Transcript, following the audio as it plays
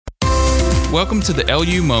Welcome to the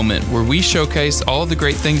LU Moment, where we showcase all the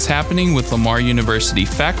great things happening with Lamar University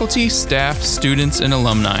faculty, staff, students, and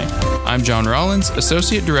alumni. I'm John Rollins,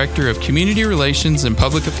 Associate Director of Community Relations and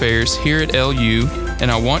Public Affairs here at LU,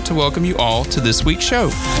 and I want to welcome you all to this week's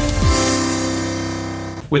show.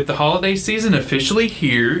 With the holiday season officially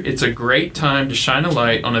here, it's a great time to shine a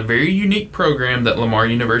light on a very unique program that Lamar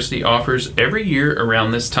University offers every year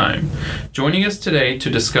around this time. Joining us today to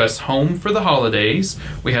discuss Home for the Holidays,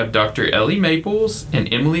 we have Dr. Ellie Maples and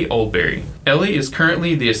Emily Oldbury. Ellie is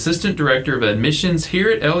currently the Assistant Director of Admissions here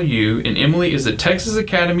at LU, and Emily is a Texas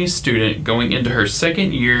Academy student going into her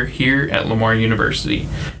second year here at Lamar University.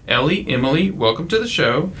 Emily, welcome to the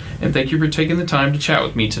show, and thank you for taking the time to chat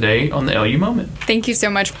with me today on the LU Moment. Thank you so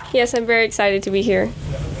much. Yes, I'm very excited to be here.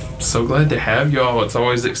 So glad to have y'all. It's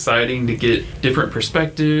always exciting to get different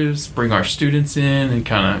perspectives, bring our students in, and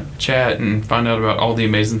kind of chat and find out about all the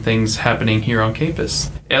amazing things happening here on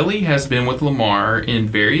campus. Ellie has been with Lamar in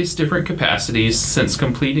various different capacities since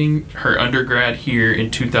completing her undergrad here in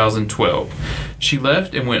 2012. She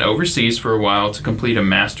left and went overseas for a while to complete a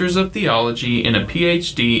Master's of Theology and a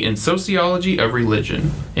PhD in Sociology of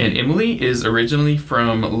Religion. And Emily is originally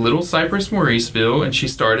from Little Cypress, Mauriceville, and she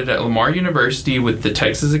started at Lamar University with the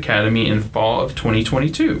Texas Academy in fall of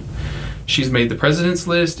 2022. She's made the President's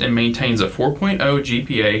List and maintains a 4.0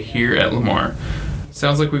 GPA here at Lamar.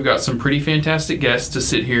 Sounds like we've got some pretty fantastic guests to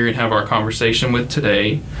sit here and have our conversation with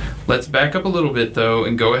today. Let's back up a little bit, though,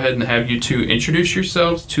 and go ahead and have you two introduce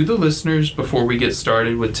yourselves to the listeners before we get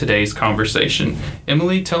started with today's conversation.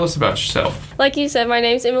 Emily, tell us about yourself. Like you said, my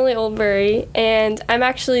name's Emily Oldbury, and I'm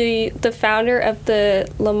actually the founder of the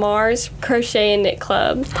Lamar's Crochet and Knit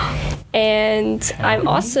Club. And I'm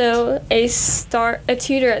also a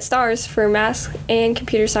tutor at STARS for math and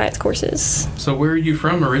computer science courses. So where are you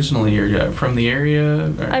from originally? Are you from the area?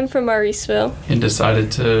 I'm from Mauriceville. And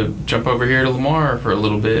decided to jump over here to Lamar for a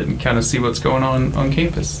little bit and kind of see what's going on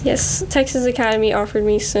campus. Yes, Texas Academy offered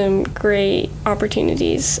me some great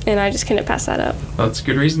opportunities, and I just couldn't pass that up. Well, that's a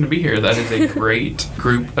good reason to be here. That is a great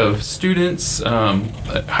group of students,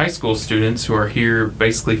 high school students who are here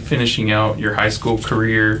basically finishing out your high school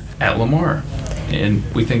career at Lamar. And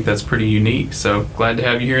we think that's pretty unique. So glad to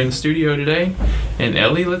have you here in the studio today. And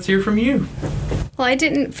Ellie, let's hear from you. Well, I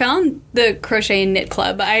didn't found the Crochet and Knit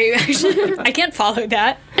Club. I can't follow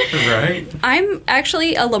that. Right. I'm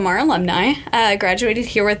actually a Lamar alumni. Graduated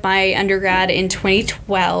here with my undergrad in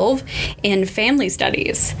 2012 in family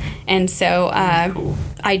studies. And so cool.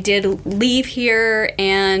 I did leave here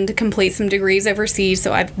and complete some degrees overseas.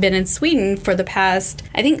 So I've been in Sweden for the past,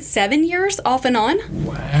 I think, 7 years off and on.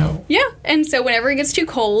 Wow. Yeah. And so whenever it gets too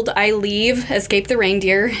cold, I leave, escape the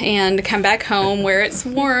reindeer, and come back home where it's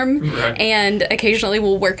warm. Right. And occasionally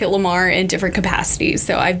we'll work at Lamar in different capacities.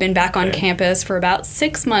 So I've been back on campus for about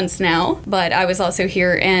 6 months now. But I was also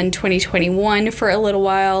here in 2021 for a little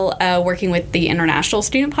while, working with the international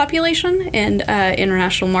student population and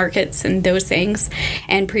international markets and those things.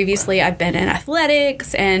 And previously I've been in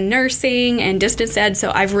athletics and nursing and distance ed.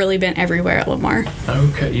 So I've really been everywhere at Lamar.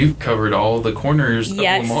 Okay. You've covered all the corners of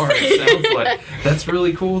Lamar, it sounds like. That's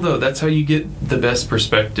really cool, though. That's how you get the best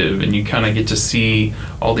perspective, and you kind of get to see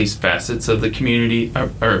all these facets of the community,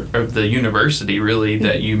 or of the university, really,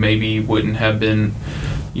 that you maybe wouldn't have been,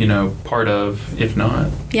 part of if not.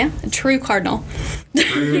 Yeah, a true Cardinal.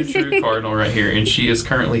 True Cardinal right here. And she is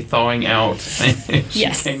currently thawing out.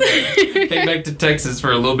 Yes. came back to Texas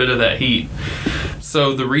for a little bit of that heat.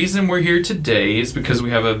 So the reason we're here today is because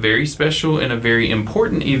we have a very special and a very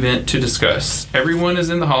important event to discuss. Everyone is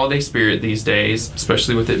in the holiday spirit these days,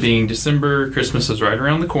 especially with it being December. Christmas is right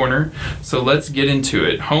around the corner. So let's get into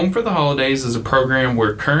it. Home for the Holidays is a program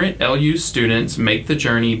where current LU students make the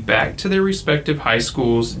journey back to their respective high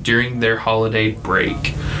schools during their holiday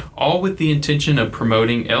break, all with the intention of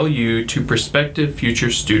promoting LU to prospective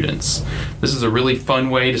future students. This is a really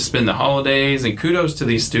fun way to spend the holidays, and kudos to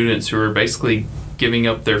these students who are basically giving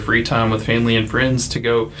up their free time with family and friends to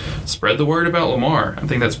go spread the word about Lamar. I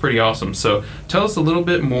think that's pretty awesome. So tell us a little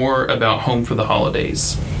bit more about Home for the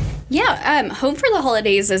Holidays. Yeah, Home for the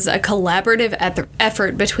Holidays is a collaborative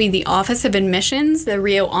effort between the Office of Admissions, the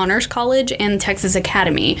Rio Honors College, and Texas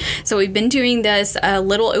Academy. So we've been doing this a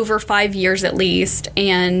little over 5 years at least,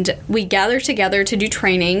 and we gather together to do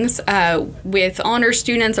trainings with honor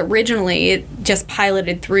students originally. It just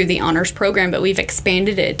piloted through the honors program, but we've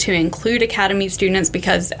expanded it to include academy students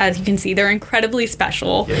because, as you can see, they're incredibly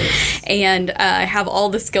special and have all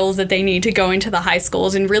the skills that they need to go into the high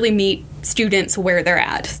schools and really meet students where they're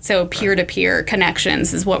at. So peer-to-peer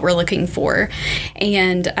connections is what we're looking for.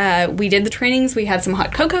 And we did the trainings. We had some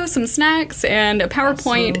hot cocoa, some snacks, and a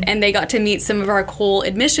PowerPoint, and they got to meet some of our cool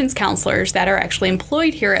admissions counselors that are actually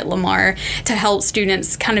employed here at Lamar to help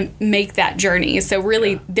students kind of make that journey. So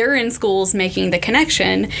really, they're in schools making the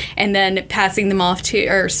connection and then passing them off to,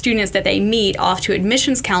 or students that they meet off to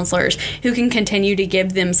admissions counselors who can continue to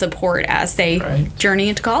give them support as they journey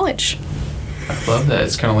into college. I love that.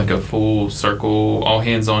 It's kind of like a full circle, all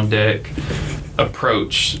hands on deck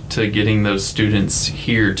approach to getting those students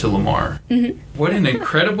here to Lamar. What an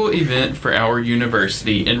incredible event for our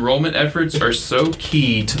university. Enrollment efforts are so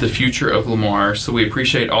key to the future of Lamar, so we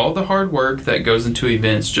appreciate all the hard work that goes into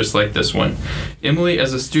events just like this one. Emily,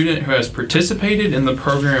 as a student who has participated in the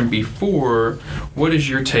program before, what is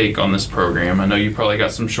your take on this program? I know you probably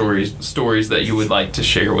got some stories that you would like to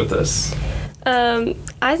share with us.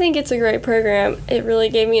 I think it's a great program. It really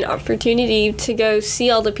gave me an opportunity to go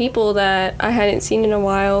see all the people that I hadn't seen in a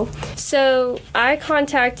while. So I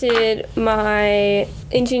contacted my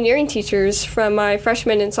engineering teachers from my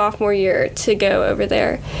freshman and sophomore year to go over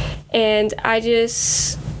there. And I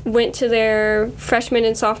just went to their freshman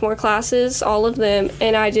and sophomore classes, all of them,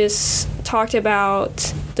 and I just talked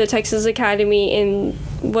about the Texas Academy and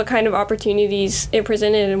what kind of opportunities it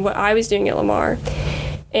presented and what I was doing at Lamar.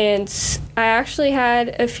 And I actually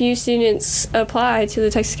had a few students apply to the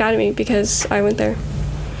Texas Academy because I went there.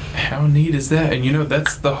 How neat is that? And you know,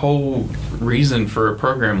 that's the whole reason for a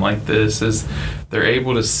program like this is they're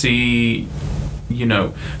able to see, you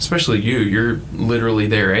know, especially you're literally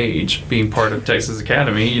their age, being part of Texas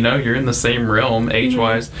Academy, you know, you're in the same realm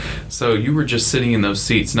age-wise. So you were just sitting in those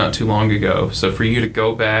seats not too long ago. So for you to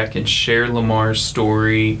go back and share Lamar's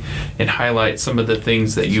story and highlight some of the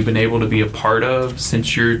things that you've been able to be a part of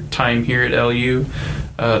since your time here at LU,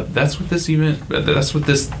 that's what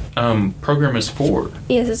this program is for.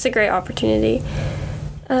 Yes, it's a great opportunity.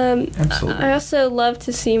 Absolutely. I also love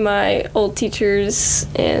to see my old teachers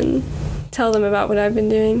and tell them about what I've been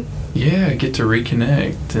doing. Yeah, get to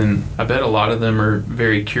reconnect. And I bet a lot of them are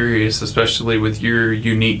very curious, especially with your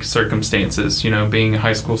unique circumstances. You know, being a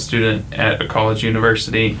high school student at a college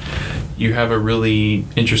university, you have a really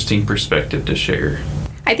interesting perspective to share.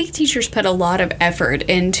 I think teachers put a lot of effort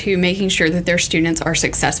into making sure that their students are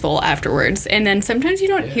successful afterwards. And then sometimes you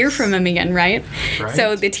don't hear from them again, right?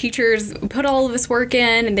 So the teachers put all of this work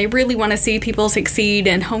in and they really want to see people succeed.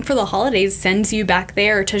 And Home for the Holidays sends you back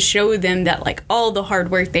there to show them that like all the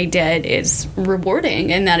hard work they did is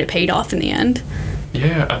rewarding and that it paid off in the end.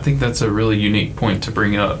 Yeah, I think that's a really unique point to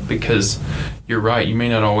bring up because you're right. You may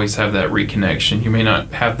not always have that reconnection. You may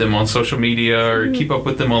not have them on social media or keep up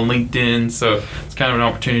with them on LinkedIn. So it's kind of an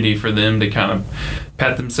opportunity for them to kind of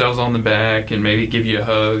pat themselves on the back and maybe give you a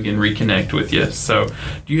hug and reconnect with you. So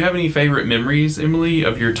do you have any favorite memories, Emily,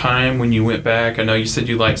 of your time when you went back? I know you said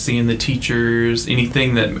you liked seeing the teachers.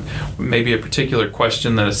 Anything that maybe a particular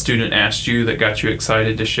question that a student asked you that got you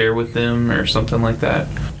excited to share with them or something like that?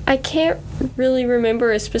 I can't really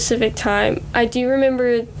remember a specific time. I do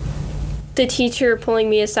remember the teacher pulling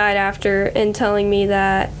me aside after and telling me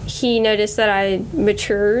that he noticed that I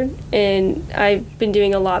matured and I've been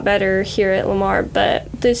doing a lot better here at Lamar,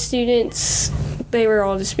 but the students, they were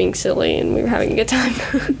all just being silly and we were having a good time.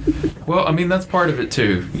 Well, I mean, that's part of it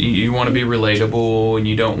too. You want to be relatable and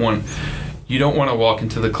you don't want to walk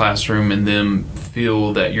into the classroom and them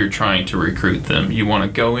feel that you're trying to recruit them. You want to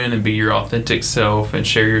go in and be your authentic self and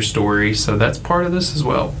share your story. So that's part of this as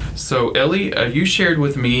well. So Ellie, you shared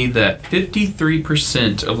with me that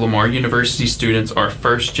 53% of Lamar University students are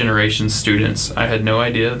first-generation students. I had no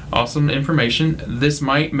idea. Awesome information. This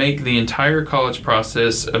might make the entire college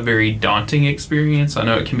process a very daunting experience. I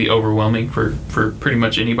know it can be overwhelming for pretty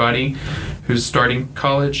much anybody who's starting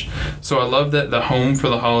college. So I love that the Home for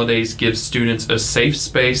the Holidays gives students a safe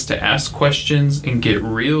space to ask questions and get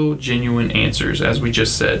real, genuine answers, as we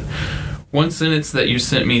just said. One sentence that you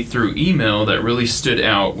sent me through email that really stood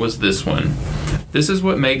out was this one. This is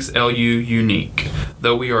what makes LU unique.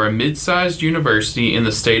 Though we are a mid-sized university in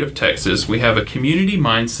the state of Texas, we have a community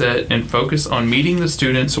mindset and focus on meeting the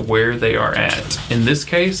students where they are at. In this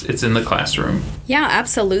case, it's in the classroom. Yeah,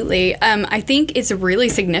 absolutely. I think it's really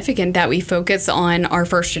significant that we focus on our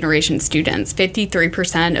first-generation students.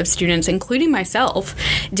 53% of students, including myself,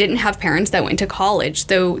 didn't have parents that went to college.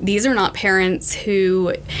 So these are not parents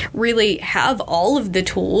who really have all of the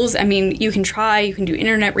tools. I mean, you can do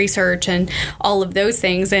internet research and all of those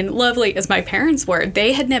things. And lovely as my parents were,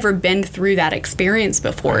 they had never been through that experience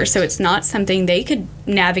before. Right. So it's not something they could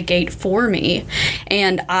navigate for me.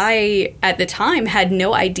 And I, at the time, had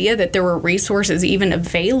no idea that there were resources even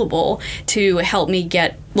available to help me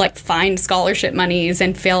get, like, find scholarship monies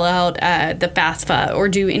and fill out the FAFSA or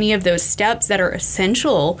do any of those steps that are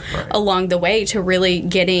essential along the way to really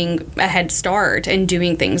getting a head start and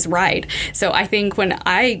doing things right. So I think when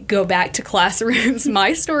I go back to classrooms,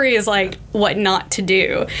 my story is like what not to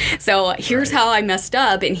do. So here's how I messed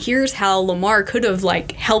up, and here's how Lamar could have,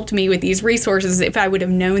 like, helped me with these resources if I would have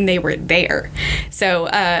known they were there. So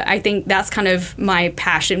I think that's kind of my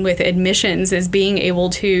passion with admissions, is being able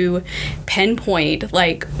to pinpoint,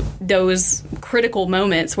 like, those critical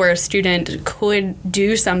moments where a student could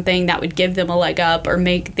do something that would give them a leg up or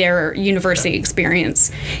make their university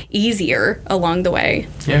experience easier along the way.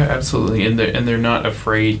 Yeah, absolutely. And they're not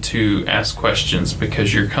afraid to ask questions,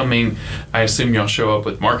 because you're coming, I assume y'all show up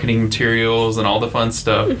with marketing materials and all the fun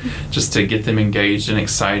stuff just to get them engaged and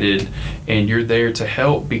excited, and you're there to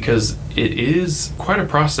help, because it is quite a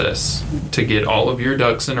process to get all of your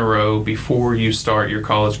ducks in a row before you start your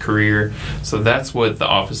college career. So that's what the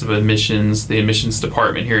Office of Admissions, the admissions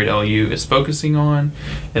department here at LU, is focusing on,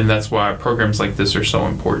 and that's why programs like this are so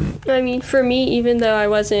important. I mean, for me, even though I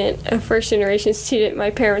wasn't a first-generation student, my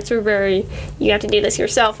parents were very, you have to do this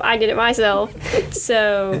yourself. I did it myself.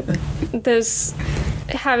 So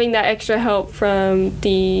having that extra help from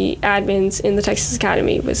the admins in the Texas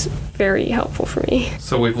Academy was very helpful for me.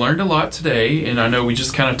 So we've learned a lot today, and I know we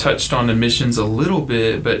just kind of touched on admissions a little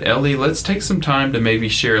bit, but Ellie, let's take some time to maybe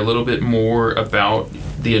share a little bit more about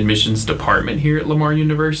the admissions department here at Lamar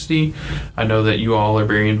University. I know that you all are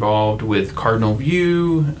very involved with Cardinal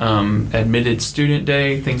View, Admitted Student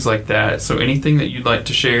Day, things like that. So anything that you'd like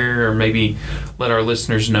to share, or maybe let our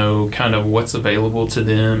listeners know kind of what's available to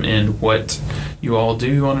them and what you all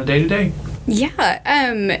do on a day-to-day?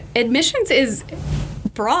 Yeah, admissions is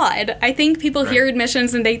broad. I think people hear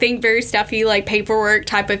admissions and they think very stuffy, like paperwork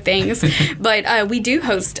type of things. But we do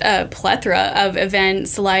host a plethora of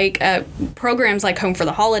events, like programs like Home for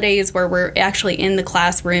the Holidays, where we're actually in the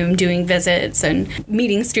classroom doing visits and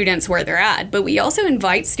meeting students where they're at. But we also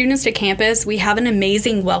invite students to campus. We have an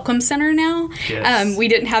amazing welcome center now. Yes. We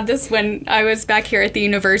didn't have this when I was back here at the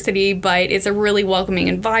university, but it's a really welcoming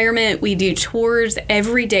environment. We do tours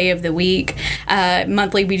every day of the week.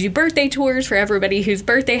 Monthly, we do birthday tours for everybody whose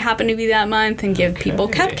birthday happened to be that month, and give people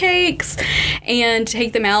cupcakes and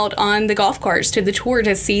take them out on the golf carts to the tour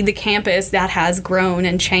to see the campus that has grown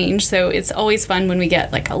and changed. So it's always fun when we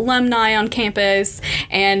get, like, alumni on campus,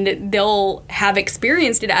 and they'll have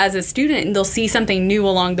experienced it as a student, and they'll see something new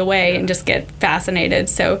along the way and just get fascinated.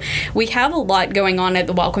 So we have a lot going on at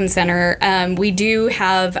the Welcome Center. We do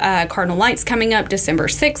have Cardinal Lights coming up December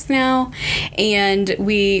 6th now, and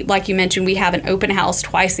we, like you mentioned, we have an open house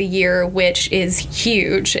twice a year, which is huge,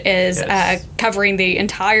 covering the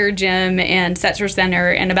entire gym and Setzer Center,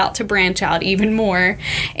 and about to branch out even more.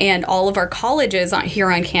 And all of our colleges here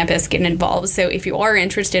on campus get involved. So if you are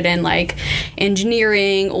interested in, like,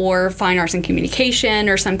 engineering or fine arts and communication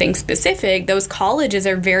or something specific, those colleges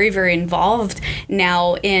are very, very involved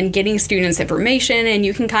now in getting students information, and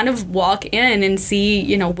you can kind of walk in and see,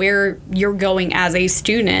 you know, where you're going as a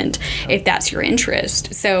student if that's your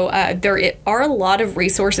interest. So there are a lot of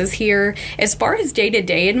resources here. As far as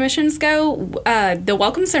day-to-day admissions go, the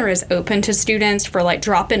Welcome Center is open to students for, like,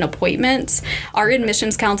 drop-in appointments. Our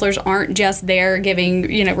admissions counselors aren't just there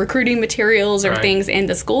giving, you know, recruiting materials or things in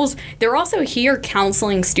the schools. They're also here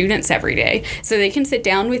counseling students every day. So they can sit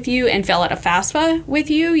down with you and fill out a FAFSA with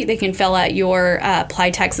you. They can fill out your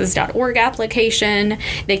applytexas.org application.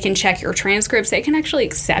 They can check your transcripts. They can actually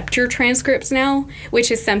accept your transcripts now,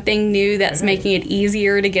 which is something new that's making it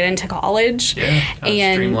easier to get into college. Yeah,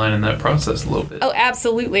 and streamlining that process a little bit. Oh,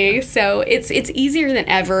 absolutely. So it's easier than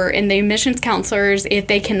ever, and the admissions counselors, if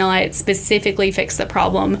they cannot specifically fix the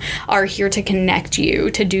problem, are here to connect you,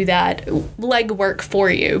 to do that legwork for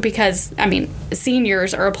you, because, I mean,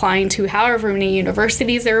 seniors are applying to however many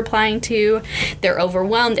universities they're applying to. They're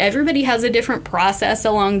overwhelmed. Everybody has a different process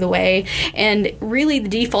along the way, and really the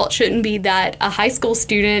default shouldn't be that a high school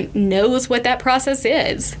student knows what that process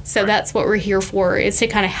is. So that's what we're here for, is to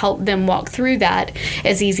kind of help them walk through that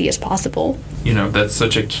as easy as possible. You know, that's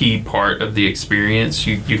such a key part of the experience.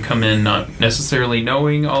 You come in not necessarily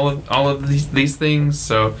knowing all of these things,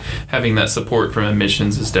 so having that support from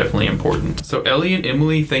admissions is definitely important. So Ellie and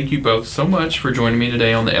Emily, thank you both so much for joining me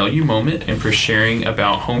today on the LU Moment and for sharing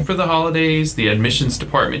about Home for the Holidays, the admissions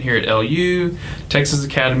department here at LU, Texas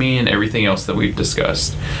Academy, and everything else that we've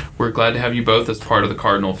discussed. We're glad to have you both as part of the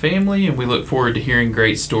Cardinal family, and we look forward to hearing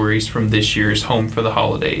great stories from this year's Home for the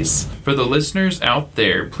Holidays. For the listeners out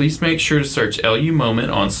there, please make sure to search LU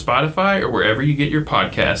Moment on Spotify or wherever you get your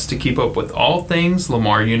podcasts to keep up with all things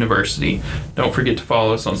Lamar University. Don't forget to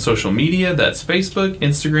follow us on social media. That's Facebook,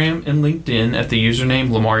 Instagram, and LinkedIn at the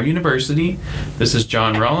username Lamar University. This is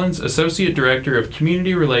John Rollins, Associate Director of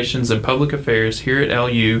Community Relations and Public Affairs here at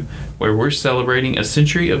LU, where we're celebrating a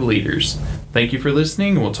century of leaders. Thank you for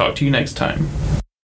listening, and we'll talk to you next time.